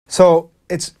So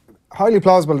it's highly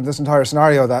plausible in this entire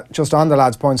scenario that, just on the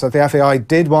lad's points, that the FAI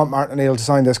did want Martin O'Neill to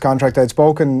sign this contract. They'd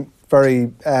spoken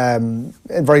in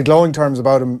very glowing terms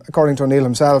about him, according to O'Neill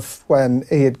himself, when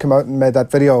he had come out and made that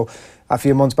video a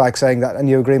few months back saying that a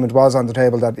new agreement was on the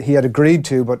table that he had agreed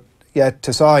to but yet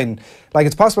to sign. Like,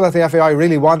 it's possible that the FAI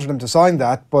really wanted him to sign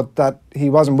that, but that he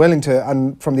wasn't willing to.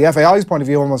 And from the FAI's point of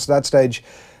view, almost at that stage,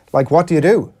 like, what do you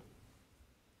do?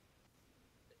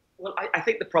 Well, I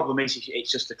think the problem is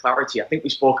it's just the clarity. I think we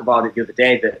spoke about it the other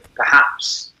day that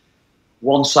perhaps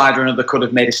one side or another could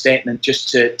have made a statement just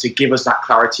to give us that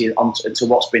clarity onto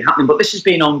what's been happening. But this has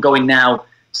been ongoing now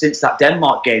since that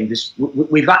Denmark game.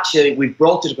 We've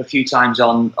brought it up a few times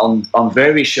on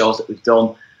various shows that we've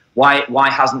done. Why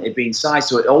hasn't it been signed?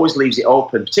 So it always leaves it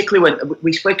open, particularly when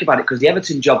we spoke about it because the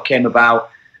Everton job came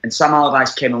about and Sam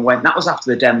Allardyce came and went. That was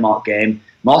after the Denmark game.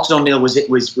 Martin O'Neill was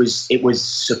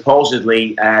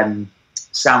supposedly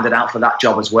sounded out for that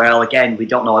job as well. Again, we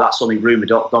don't know. That's only rumour.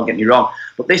 Don't get me wrong.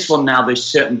 But this one now, there's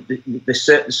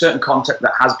certain contact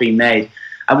that has been made,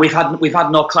 and we've had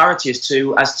no clarity as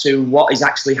to what is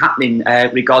actually happening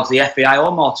regards the FAI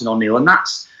or Martin O'Neill, and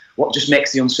that's what just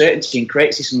makes the uncertainty and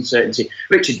creates this uncertainty.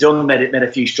 Richard Dunn made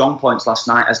a few strong points last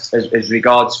night as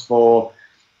regards to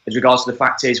the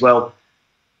fact is, well,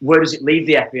 where does it leave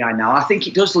the FAI now? I think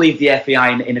it does leave the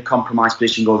FAI in a compromised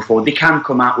position going forward. They can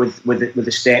come out with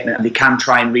a statement and they can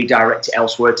try and redirect it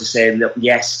elsewhere to say that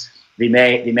yes, we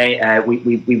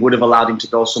would have allowed him to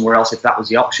go somewhere else if that was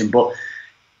the option. But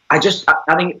I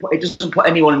think it doesn't put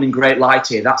anyone in great light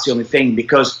here. That's the only thing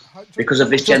because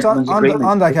of this gentleman's agreement.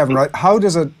 On that, Kevin, right? How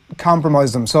does it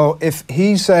compromise them? So if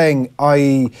he's saying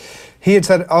he had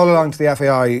said all along to the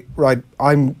FAI, right?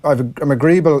 I'm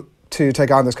agreeable to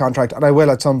take on this contract and I will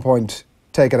at some point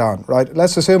take it on, right?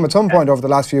 Let's assume at some point over the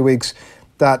last few weeks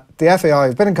that the FAI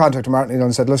have been in contact with Martin O'Neill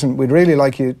and said, listen, we'd really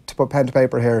like you to put pen to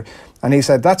paper here. And he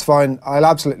said, that's fine, I'll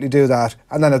absolutely do that.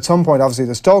 And then at some point, obviously,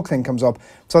 the Stoke thing comes up.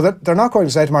 So that they're not going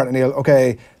to say to Martin O'Neill,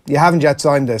 okay, you haven't yet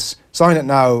signed this, sign it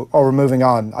now or we're moving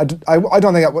on. I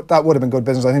don't think that would have been good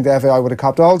business. I think the FAI would have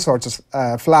copped all sorts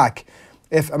of flack.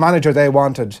 If a manager they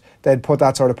wanted, they'd put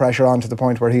that sort of pressure on to the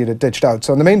point where he'd have ditched out.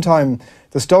 So in the meantime,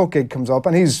 the Stoke gig comes up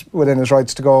and he's within his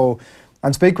rights to go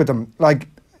and speak with them. Like,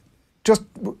 just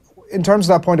in terms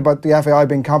of that point about the FAI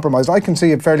being compromised, I can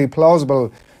see a fairly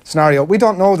plausible scenario. We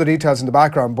don't know the details in the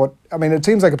background, but I mean, it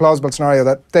seems like a plausible scenario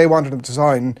that they wanted him to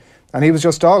sign and he was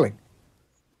just stalling.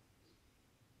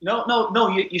 No,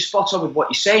 you're spot on with what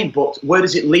you're saying, but where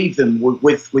does it leave them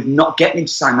with not getting him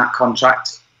to sign that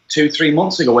contract 2-3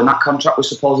 months ago when that contract was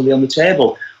supposedly on the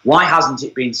table? Why hasn't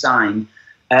it been signed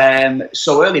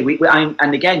so early?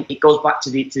 And again, it goes back to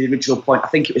the original point. I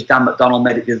think it was Dan McDonnell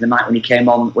made it the other night when he came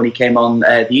on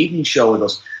the evening show with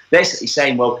us, basically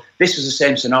saying, well, this was the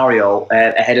same scenario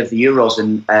ahead of the Euros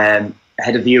and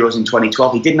ahead of the Euros in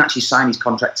 2012. He didn't actually sign his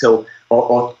contract till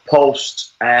or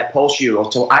post Euro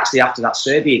till actually after that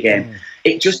Serbia game.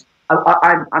 It just.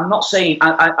 I'm not saying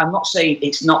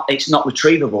it's not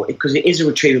retrievable, because it is a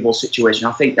retrievable situation.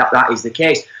 I think that is the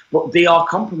case, but they are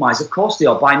compromised. Of course they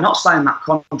are, by not signing that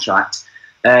contract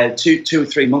 2 or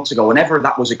 3 months ago, whenever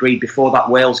that was agreed before that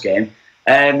Wales game.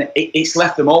 It's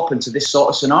left them open to this sort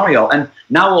of scenario, and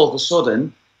now all of a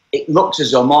sudden it looks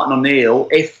as though Martin O'Neill,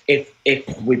 if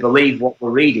we believe what we're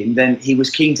reading, then he was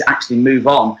keen to actually move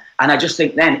on. And I just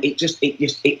think then it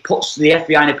puts the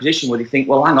FBI in a position where they think,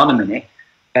 well, hang on a minute.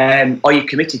 Are you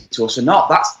committed to us or not?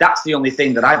 That's the only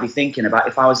thing that I'd be thinking about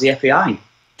if I was the FAI.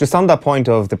 Just on that point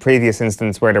of the previous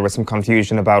instance where there was some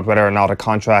confusion about whether or not a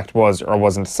contract was or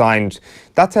wasn't signed,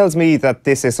 that tells me that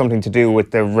this is something to do with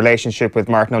the relationship with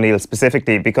Martin O'Neill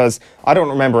specifically, because I don't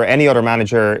remember any other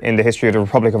manager in the history of the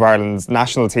Republic of Ireland's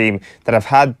national team that have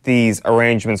had these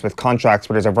arrangements with contracts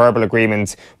where there's a verbal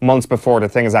agreement months before the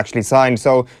thing is actually signed.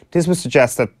 So this would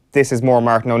suggest that this is more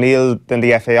Martin O'Neill than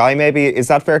the FAI maybe. Is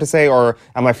that fair to say, or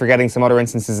am I forgetting some other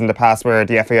instances in the past where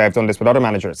the FAI have done this with other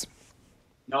managers?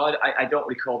 No, I don't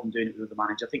recall them doing it with the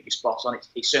manager. I think you're spot on.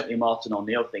 It's certainly a Martin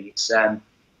O'Neill thing.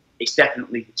 It's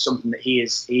definitely something that he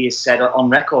has said on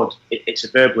record. It's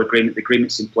a verbal agreement. The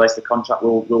agreement's in place. The contract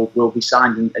will be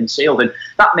signed and sealed. And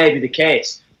that may be the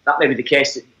case. That may be the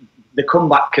case. The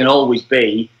comeback can always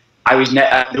be, there was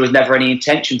never any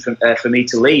intention for me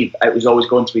to leave. It was always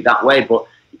going to be that way. But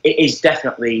it is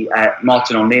definitely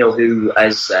Martin O'Neill who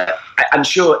has. I'm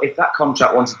sure if that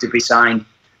contract wanted to be signed,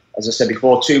 as I said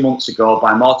before, 2 months ago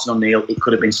by Martin O'Neill, it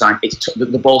could have been signed.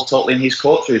 The ball's totally in his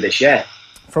court through this, yeah.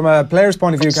 From a player's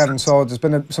point of view, Kevin, so there's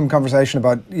been some conversation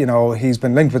about, he's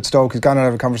been linked with Stoke, he's gone and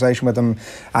had a conversation with them,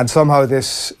 and somehow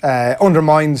this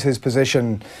undermines his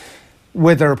position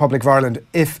with the Republic of Ireland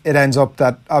if it ends up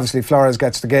that obviously Flores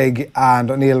gets the gig and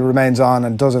O'Neill remains on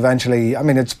and does eventually. I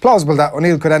mean, it's plausible that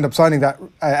O'Neill could end up signing that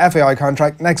FAI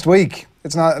contract next week.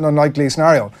 It's not an unlikely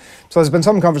scenario. So there's been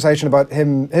some conversation about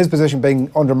his position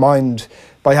being undermined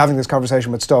by having this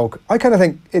conversation with Stoke. I kind of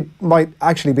think it might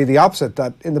actually be the opposite,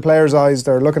 that in the players' eyes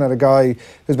they're looking at a guy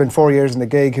who's been 4 years in the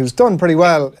gig, who's done pretty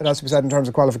well, it has to be said, in terms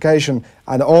of qualification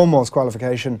and almost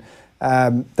qualification,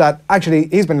 that actually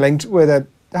he's been linked with a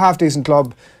half-decent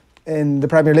club in the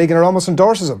Premier League and it almost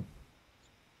endorses him.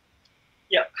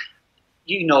 Yeah,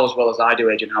 you know as well as I do,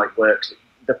 Adrian, how it works.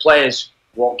 The players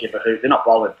won't give a hoot. They're not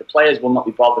bothered. The players will not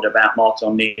be bothered about Martin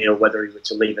O'Neill, whether he were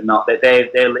to leave or not. They're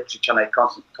literally trying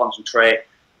to concentrate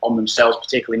on themselves,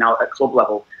 particularly now at club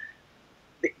level.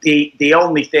 The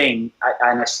only thing,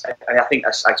 and I think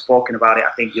I've spoken about it,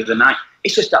 I think the other night,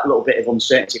 it's just that little bit of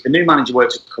uncertainty. If a new manager were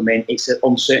to come in, it's an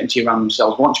uncertainty around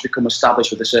themselves. Once you become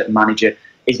established with a certain manager,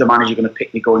 is the manager going to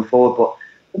pick me going forward? But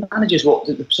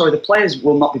the players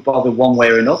will not be bothered one way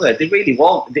or another. They really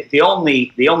won't. The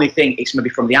only thing, it's maybe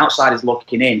from the outsiders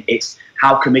looking in, it's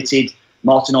how committed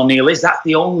Martin O'Neill is. That's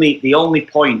the only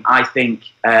point I think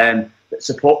that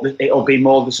it'll be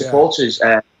more the supporters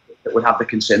that would have the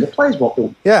concern. The players won't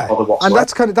bother whatsoever.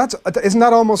 And isn't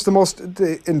that almost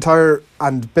the entire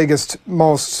and biggest,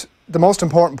 the most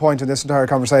important point in this entire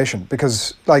conversation?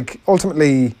 Because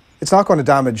ultimately it's not going to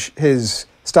damage his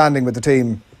standing with the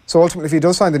team. So ultimately, if he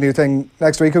does sign the new thing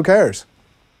next week, who cares?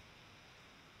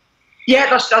 Yeah,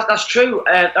 that's true.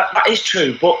 That is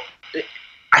true. But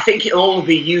I think it'll all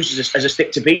be used as a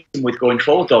stick to beat him with going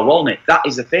forward, though, won't it? That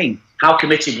is the thing. How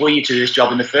committed were you to this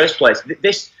job in the first place?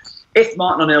 If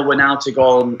Martin O'Neill were now to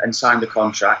go on and sign the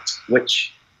contract,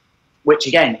 which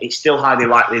again, it's still highly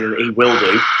likely that he will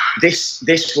do.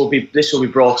 This will be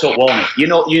brought up, won't it? You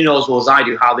know as well as I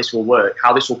do how this will work,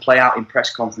 how this will play out in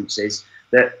press conferences.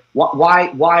 That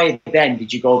why then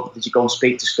did you go and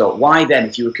speak to Stoke? Why then,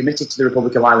 if you were committed to the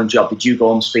Republic of Ireland job, did you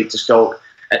go and speak to Stoke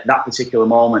at that particular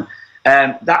moment?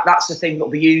 That's the thing that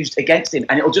will be used against him,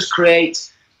 and it will just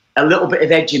create a little bit of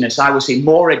edginess. I would say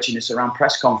more edginess around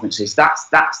press conferences. That's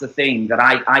the thing that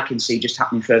I can see just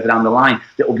happening further down the line.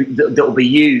 That will be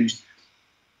used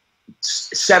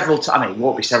several times. I mean, it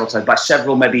won't be several times, by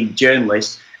several maybe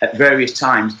journalists at various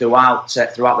times throughout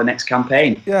the next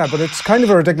campaign. Yeah, but it's kind of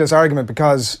a ridiculous argument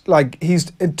because,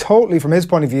 he's totally, from his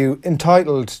point of view,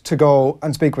 entitled to go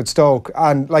and speak with Stoke,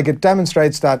 and it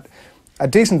demonstrates that a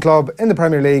decent club in the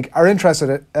Premier League are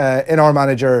interested in our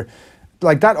manager.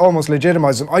 That almost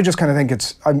legitimises him. I just kind of think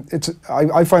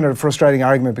I find it a frustrating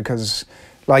argument because,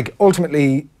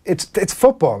 ultimately, it's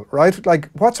football, right?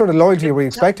 What sort of loyalty are we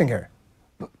expecting here?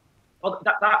 Well,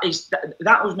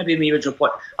 that was maybe the original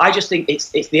point. I just think it's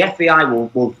the FAI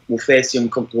will face the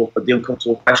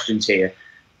uncomfortable questions here.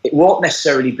 It won't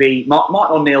necessarily be Martin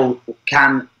O'Neill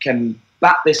can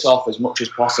back this off as much as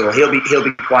possible. He'll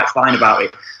be quite fine about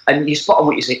it. And you spot on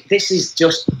what you say. This is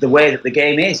just the way that the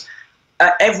game is.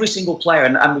 Every single player,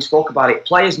 and we spoke about it.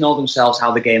 Players know themselves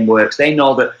how the game works. They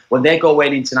know that when they go away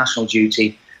on international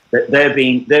duty, that they're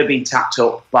being tapped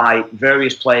up by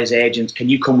various players' agents. Can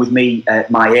you come with me,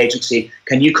 my agency?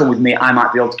 Can you come with me? I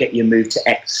might be able to get you moved to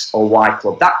X or Y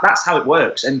club. That's how it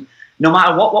works. And no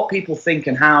matter what people think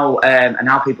and how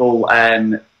people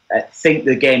think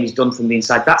the game is done from the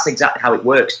inside, that's exactly how it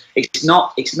works. It's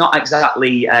not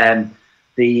exactly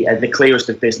the clearest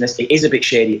of business. It is a bit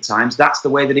shady at times. That's the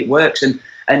way that it works. And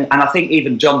I think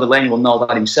even John Delaney will know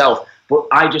that himself. But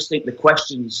I just think the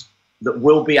questions that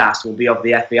will be asked will be of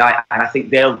the FAI, and I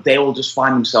think they will just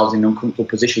find themselves in an uncomfortable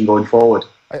position going forward.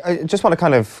 I just want to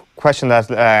kind of question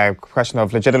that question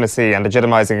of legitimacy and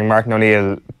legitimising Martin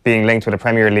O'Neill being linked with a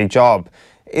Premier League job.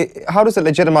 How does it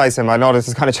legitimise him? I know this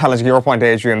is kind of challenging your point,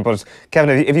 Adrian, but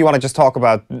Kevin, if you want to just talk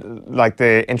about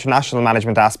the international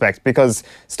management aspect, because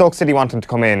Stoke City want him to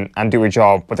come in and do a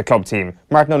job with the club team.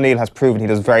 Martin O'Neill has proven he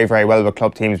does very, very well with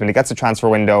club teams when he gets a transfer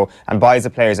window and buys the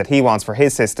players that he wants for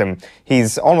his system.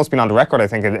 He's almost been on the record, I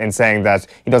think, in saying that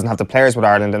he doesn't have the players with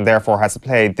Ireland and therefore has to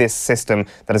play this system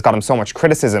that has got him so much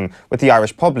criticism with the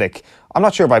Irish public. I'm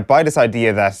not sure if I buy this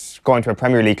idea that going to a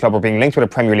Premier League club or being linked with a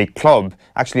Premier League club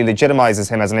actually legitimises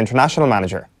him as an international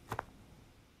manager.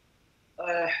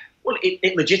 Well,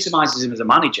 it legitimises him as a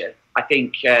manager. I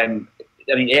think, Adrian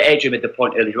made the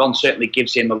point earlier on, certainly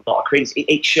gives him a lot of credit.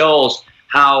 It shows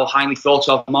how highly thought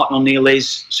of Martin O'Neill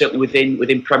is, certainly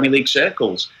within Premier League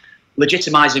circles.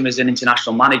 Legitimise him as an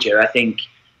international manager, I think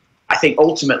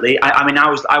ultimately,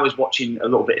 I was watching a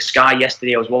little bit of Sky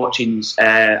yesterday. I was watching,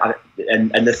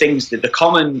 and the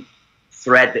common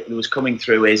thread that was coming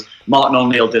through is Martin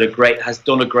O'Neill has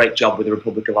done a great job with the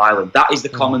Republic of Ireland. That is the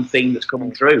common thing that's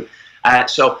coming through.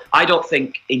 So I don't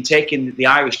think in taking the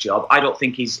Irish job, I don't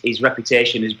think his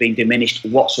reputation has been diminished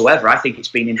whatsoever. I think it's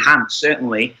been enhanced,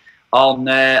 certainly on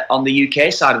the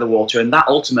UK side of the water, and that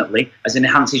ultimately has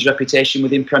enhanced his reputation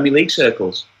within Premier League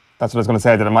circles. That's what I was going to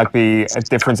say, that it might be a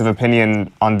difference of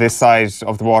opinion on this side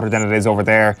of the water than it is over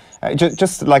there.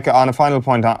 Just like on a final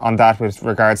point on that with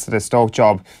regards to the Stoke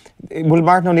job, will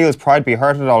Martin O'Neill's pride be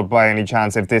hurt at all by any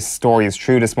chance if this story is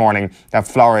true this morning, that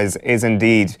Flores is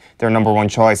indeed their number 1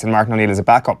 choice and Martin O'Neill is a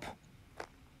backup?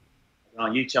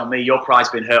 Well, you tell me, your pride's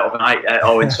been hurt overnight,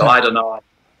 Owen, so I don't know.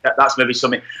 That's maybe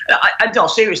something. No,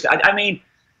 seriously, I mean...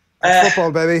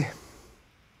 football, baby.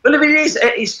 Well, if it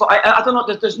is, I don't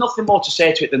know. There's nothing more to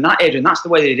say to it than that, Adrian. That's the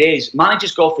way that it is.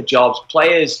 Managers go for jobs.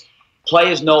 Players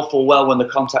know full well when they're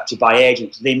contacted by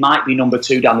agents, they might be number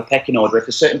 2 down the pecking order. If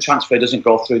a certain transfer doesn't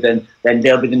go through, then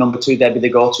they'll be the number 2. They'll be the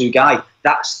go-to guy.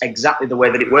 That's exactly the way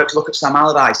that it works. Look at Sam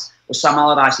Allardyce. Well, Sam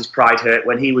Allardyce's pride hurt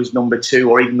when he was number 2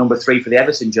 or even number 3 for the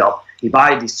Everton job. He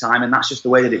bided his time, and that's just the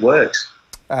way that it works.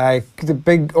 The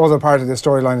big other part of the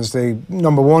storyline is the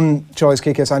number 1 choice,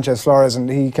 Quique Sanchez-Flores, and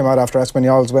he came out after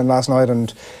Espanyol's win last night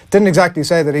and didn't exactly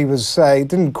say that he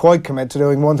didn't quite commit to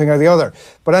doing one thing or the other.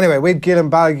 But anyway, we had Kilbane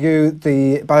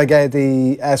Balaguer,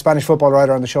 the Spanish football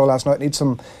writer, on the show last night. Need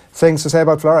some things to say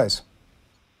about Flores.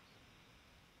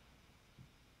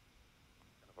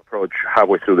 Approach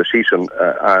halfway through the season,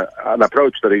 an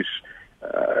approach that is,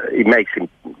 it makes him,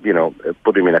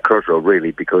 put him in a crossroad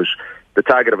really, because the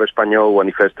target of Espanyol when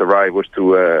he first arrived was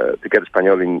to get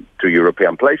Espanyol into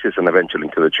European places and eventually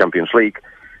into the Champions League.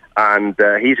 And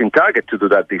he's in target to do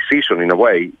that this season in a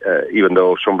way, even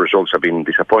though some results have been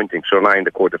disappointing. So now in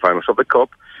the quarterfinals of the Cup,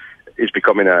 it's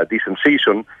becoming a decent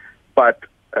season. But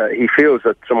he feels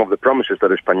that some of the promises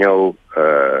that Espanyol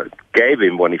gave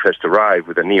him when he first arrived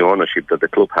with the new ownership that the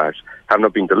club has have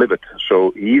not been delivered.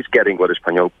 So he is getting what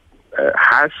Espanyol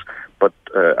has, but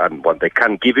and what they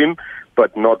can give him,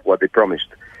 but not what they promised.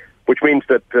 Which means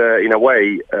that, in a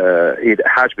way, it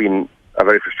has been a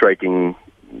very frustrating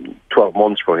 12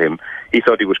 months for him. He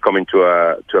thought he was coming to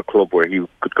a club where he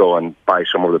could go and buy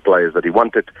some of the players that he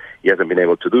wanted. He hasn't been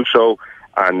able to do so,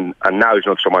 and now it's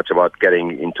not so much about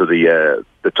getting into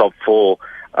the top 4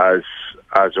 as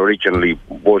originally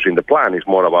was in the plan. It's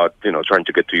more about trying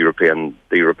to get to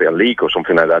the European League or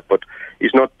something like that. But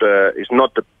it's not the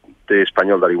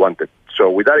Espanyol that he wanted. So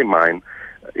with that in mind,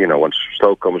 once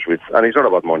Stoke comes with, and it's not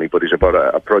about money, but it's about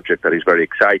a project that is very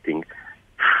exciting.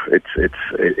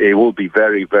 It will be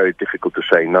very, very difficult to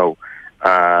say no,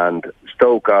 and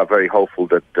Stoke are very hopeful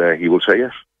that he will say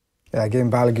yes. Yeah, Kilbane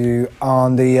Balaguer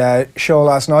on the show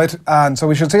last night, and so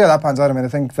we should see how that pans out. I mean, I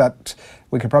think that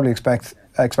we could probably expect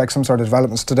some sort of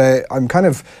developments today.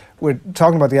 We're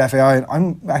talking about the FAI, and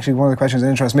I'm actually, one of the questions that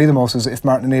interests me the most is if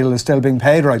Martin O'Neill is still being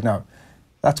paid right now.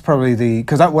 That's probably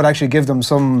because that would actually give them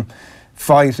some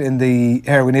fight in the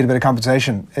we need a bit of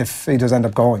compensation if he does end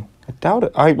up going. I doubt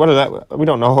it. We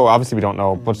don't know. Obviously, we don't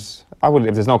know. But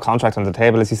if there's no contract on the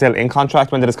table, is he still in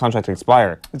contract? When did his contract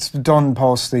expire? It's done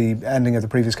post the ending of the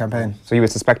previous campaign. So you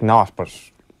would suspect not, but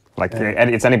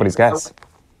it's anybody's guess.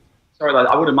 Sorry, lad,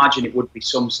 I would imagine it would be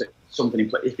something in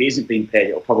place. If he isn't being paid,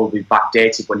 it'll probably be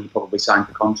backdated when he probably signed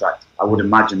the contract. I would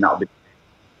imagine that'll be.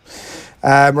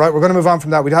 Right, we're going to move on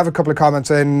from that. We'd have a couple of comments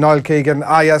in. Niall Keegan,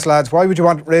 yes lads, why would you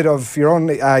want rid of your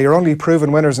only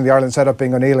proven winners in the Ireland setup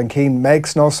being O'Neill and Keane?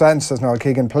 Makes no sense, says Niall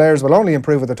Keegan. Players will only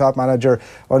improve with the top manager.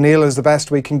 O'Neill is the best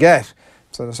we can get.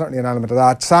 So there's certainly an element of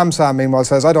that. Sam, meanwhile,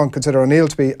 says, I don't consider O'Neill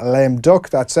to be a lame duck.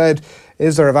 That said,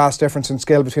 is there a vast difference in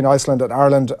skill between Iceland and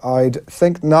Ireland? I'd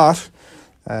think not,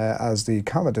 as the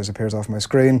comment disappears off my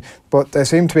screen. But they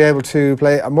seem to be able to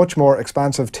play a much more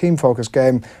expansive, team-focused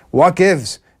game. What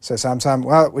gives? Says Sam.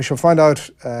 Well, we shall find out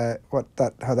how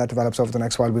that develops over the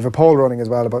next while. We have a poll running as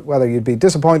well about whether you'd be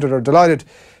disappointed or delighted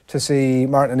to see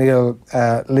Martin O'Neill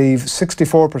leave.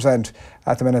 64%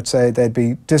 at the minute say they'd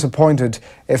be disappointed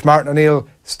if Martin O'Neill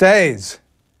stays.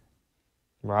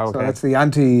 Wow, okay. So that's the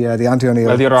anti-O'Neill.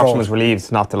 Well, the other option was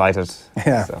relieved, not delighted.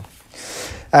 Yeah. So.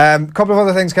 Couple of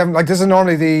other things, Kevin. Like, this is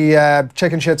normally the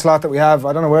chicken shit slot that we have.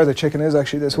 I don't know where the chicken is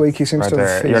actually this week. He seems to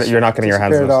have you're not getting your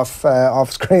hands on it.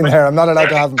 off screen there. I'm not allowed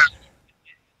to have him.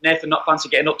 Nathan not fancy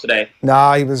getting up today?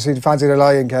 Nah, he fancied a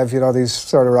lying, Kev. These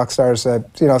sort of rock stars,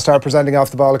 start presenting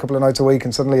off the ball a couple of nights a week,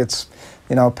 and suddenly it's,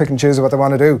 pick and choose what they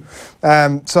want to do.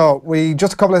 So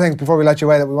just a couple of things before we let you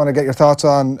away that we want to get your thoughts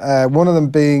on. One of them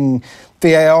being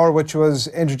VAR, which was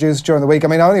introduced during the week. I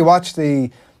mean, I only watched the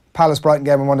Palace-Brighton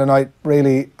game on Monday night.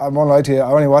 Really, I won't lie to you, I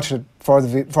only watched it for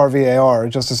VAR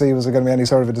just to see was there going to be any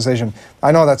sort of a decision.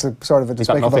 I know that's a sort of a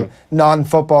despicable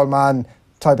non-football man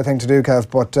type of thing to do, Kev,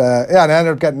 but and I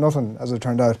ended up getting nothing as it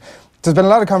turned out. There's been a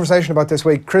lot of conversation about this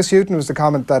week. Chris Hughton was the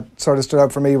comment that sort of stood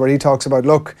out for me, where he talks about,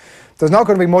 look, there's not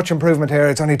going to be much improvement here.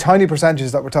 It's only tiny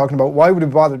percentages that we're talking about. Why would we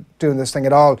bother doing this thing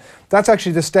at all? That's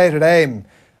actually the stated aim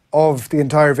of the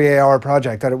entire VAR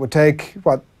project, that it would take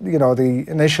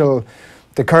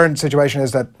the current situation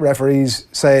is that referees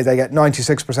say they get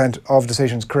 96% of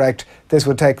decisions correct. This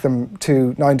would take them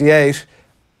to 98%.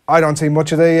 I don't see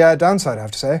much of the downside, I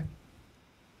have to say.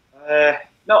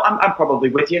 No, I'm probably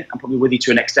with you. I'm probably with you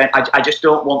to an extent. I just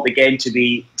don't want the game to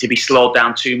be slowed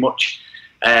down too much.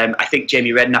 I think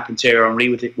Jamie Redknapp and Thierry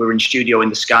Henry were in studio, in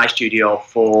the Sky studio,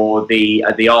 for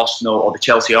the Arsenal or the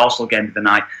Chelsea Arsenal game of the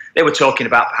night. They were talking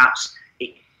about perhaps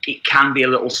it can be a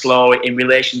little slow in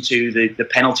relation to the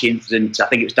penalty incident. I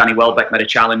think it was Danny Welbeck made a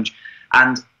challenge,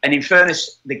 and in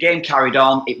fairness, the game carried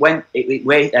on. It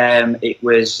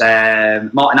was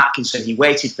Martin Atkinson. He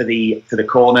waited for the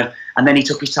corner, and then he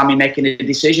took his time in making a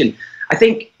decision. I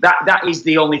think that is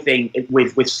the only thing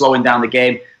with slowing down the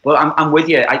game. But I'm with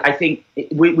you. I think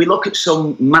we look at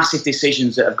some massive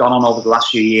decisions that have gone on over the last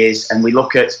few years, and we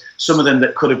look at some of them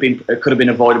that could have been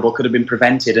avoidable, could have been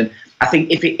prevented. And I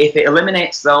think if it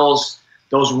eliminates those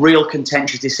real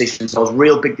contentious decisions, those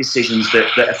real big decisions that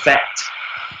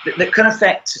can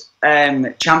affect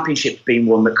championships being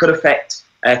won, that could affect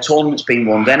tournaments being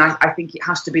won, then I think it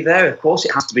has to be there. Of course,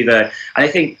 it has to be there. And I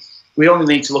think we only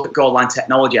need to look at goal line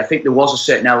technology. I think there was a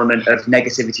certain element of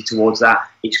negativity towards that.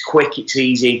 It's quick, it's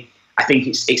easy. I think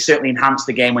it's certainly enhanced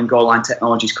the game when goal line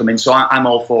technology's come in. So I'm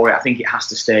all for it. I think it has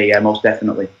to stay, most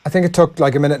definitely. I think it took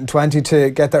like 1:20 to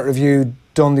get that review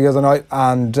done the other night,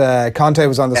 and Conte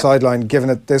was on the sideline giving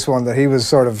it this one that he was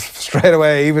sort of straight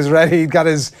away. He was ready. He'd got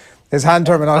his hand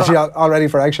terminology all ready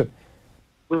for action.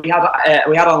 We had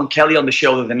Alan Kelly on the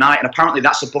show the other night, and apparently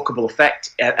that's a bookable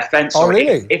offence. Oh,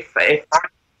 really? If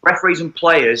referees and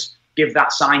players give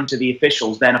that sign to the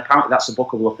officials, then apparently that's a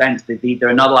bookable offence.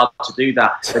 They're not allowed to do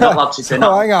that. They're not allowed to.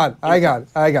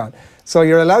 Hang on. So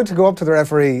you're allowed to go up to the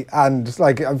referee, and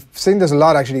like I've seen this a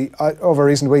lot actually over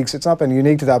recent weeks. It's not been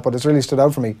unique to that, but it's really stood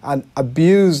out for me. And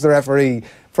abuse the referee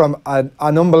from an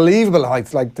unbelievable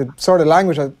height. Like the sort of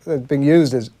language that's being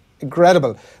used is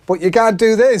incredible. But you can't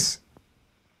do this.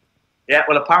 Yeah,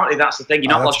 well, apparently that's the thing.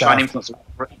 You're not allowed to try and influence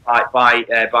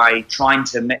by trying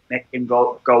to make him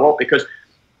go up, because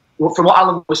from what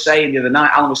Alan was saying the other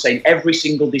night, Alan was saying every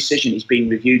single decision is being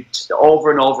reviewed over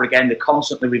and over again. They're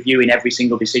constantly reviewing every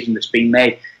single decision that's being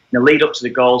made in the lead up to the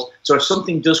goals. So if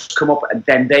something does come up,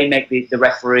 then they make the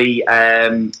referee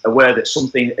aware that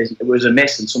something was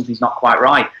amiss and something's not quite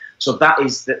right. So that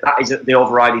is the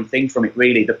overriding thing from it,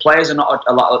 really. The players are not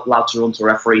allowed to run to a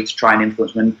referee to try and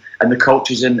influence them, and the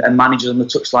coaches and managers on the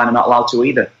touchline are not allowed to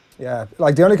either. Yeah,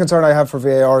 like the only concern I have for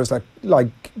VAR is that like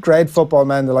great football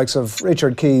men, the likes of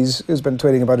Richard Keys, who's been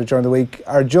tweeting about it during the week,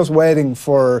 are just waiting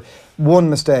for one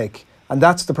mistake. And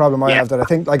that's the problem I have, that I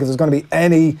think like if there's going to be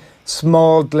any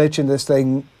small glitch in this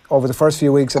thing over the first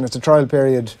few weeks and it's a trial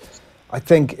period, I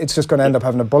think it's just going to end up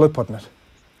having a bullet put in it.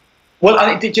 Well,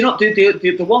 I mean, did you not do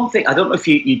the one thing? I don't know if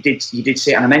you did see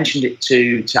it, and I mentioned it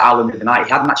to Alan the other night.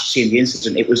 He hadn't actually seen the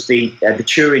incident. It was the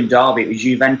Turin derby. It was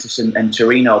Juventus and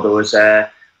Torino. There was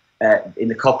in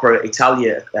the Coppa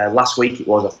Italia last week. It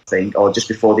was, I think, or just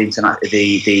before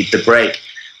the break.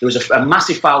 There was a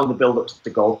massive foul in the build-up to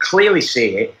the goal. Clearly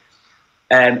see it.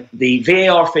 The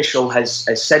VAR official has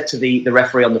said to the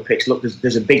referee on the pitch, "Look,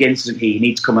 there's a big incident here. You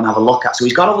need to come and have a look at." So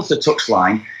he's got over to the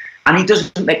touchline, and he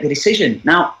doesn't make the decision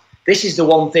now. This is the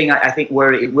one thing I think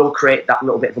where it will create that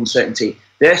little bit of uncertainty.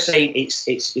 They're saying it's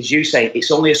as you say,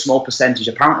 it's only a small percentage.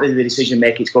 Apparently, the decision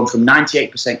making it's gone from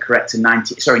 98% correct to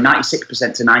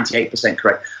 96% to 98%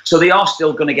 correct. So they are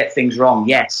still going to get things wrong,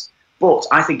 yes. But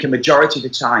I think a majority of the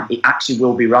time, it actually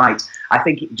will be right. I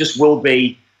think it just will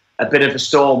be a bit of a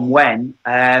storm when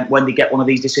they get one of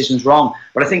these decisions wrong.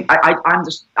 But I think I'm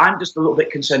just a little bit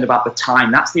concerned about the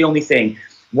time. That's the only thing.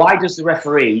 Why does the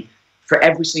referee, for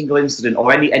every single incident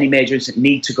or any major incident,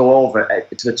 need to go over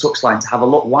to the touchline to have a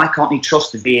look? Why can't he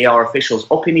trust the VAR officials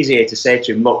up in his ear to say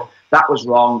to him, look, that was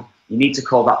wrong, you need to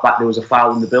call that back, there was a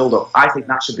foul in the build-up? I think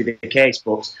that should be the case,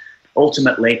 but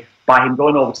ultimately, by him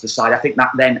going over to the side, I think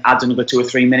that then adds another 2 or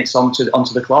 3 minutes onto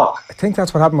the clock. I think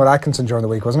that's what happened with Atkinson during the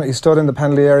week, wasn't it? He stood in the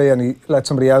penalty area and he let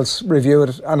somebody else review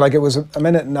it, and like it was a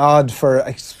minute and odd for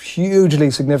a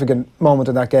hugely significant moment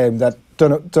in that game that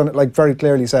done it like very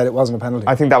clearly said it wasn't a penalty.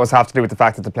 I think that was have to do with the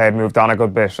fact that the play had moved on a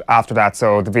good bit after that,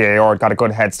 so the VAR got a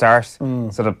good head start.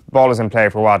 So the ball was in play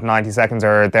for 90 seconds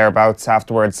or thereabouts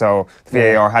afterwards, so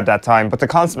the VAR had that time. But the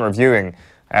constant reviewing,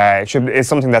 is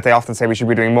something that they often say we should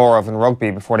be doing more of in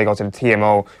rugby before they go to the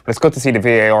TMO. But it's good to see the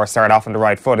VAR start off on the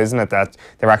right foot, isn't it? That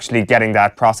they're actually getting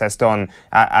that process done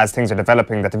as things are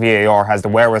developing, that the VAR has the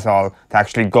wherewithal to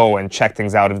actually go and check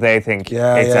things out if they think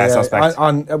it's suspect.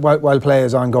 While play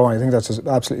is ongoing, I think that's an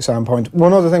absolutely sound point.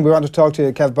 One other thing we wanted to talk to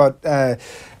you, Kev, about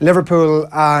Liverpool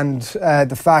and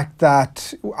the fact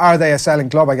that are they a selling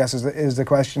club, I guess is the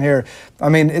question here. I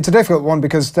mean, it's a difficult one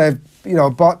because they've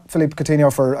bought Philippe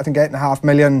Coutinho for I think 8.5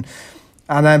 million,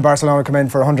 and then Barcelona come in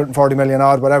for 140 million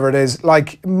odd, whatever it is.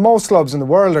 Like most clubs in the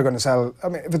world are going to sell. I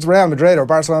mean, if it's Real Madrid or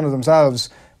Barcelona themselves,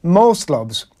 most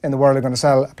clubs in the world are going to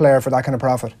sell a player for that kind of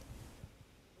profit.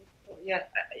 Yeah,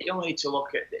 you only need to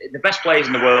look at the best players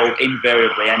in the world.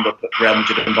 Invariably end up at Real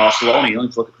Madrid and Barcelona. You only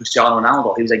need to look at Cristiano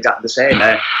Ronaldo. He was exactly the same.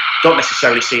 Don't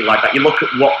necessarily see it like that. You look at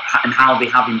what and how they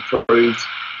have improved.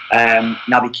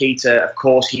 Naby Keita, of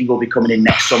course, he will be coming in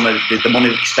next summer. The money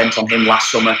that they spent on him last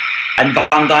summer, and Van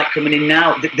Dijk coming in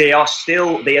now. They have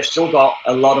still got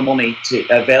a lot of money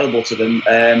available to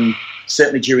them.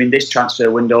 Certainly during this transfer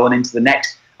window and into the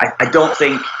next. I don't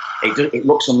think it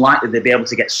looks unlikely they'll be able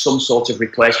to get some sort of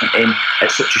replacement in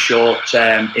at such a short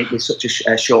with such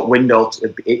a short window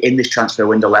in this transfer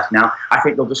window left now. I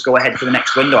think they'll just go ahead for the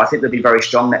next window. I think they'll be very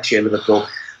strong next year, Liverpool.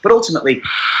 But ultimately,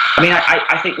 I mean,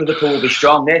 I think Liverpool will be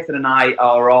strong. Nathan and I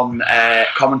are on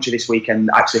commentary this weekend,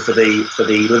 actually for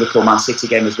the Liverpool Man City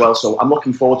game as well. So I'm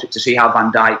looking forward to see how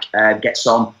Van Dijk gets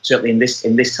on, certainly in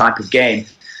this type of game.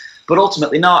 But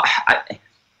ultimately, no.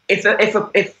 If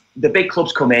the big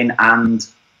clubs come in and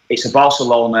it's a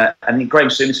Barcelona, I mean, Graham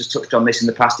Souness has touched on this in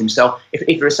the past himself.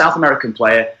 If you're a South American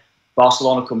player,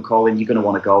 Barcelona come calling, you're going to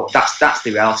want to go. That's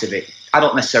the reality of it. I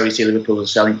don't necessarily see Liverpool as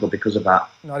a selling club because of that.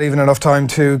 Not even enough time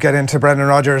to get into Brendan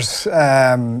Rodgers'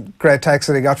 great text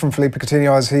that he got from Philippe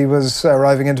Coutinho as he was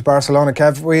arriving into Barcelona.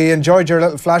 Kev, we enjoyed your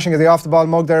little flashing of the off-the-ball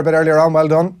mug there a bit earlier on. Well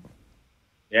done.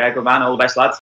 Yeah, good man. All the best, lads.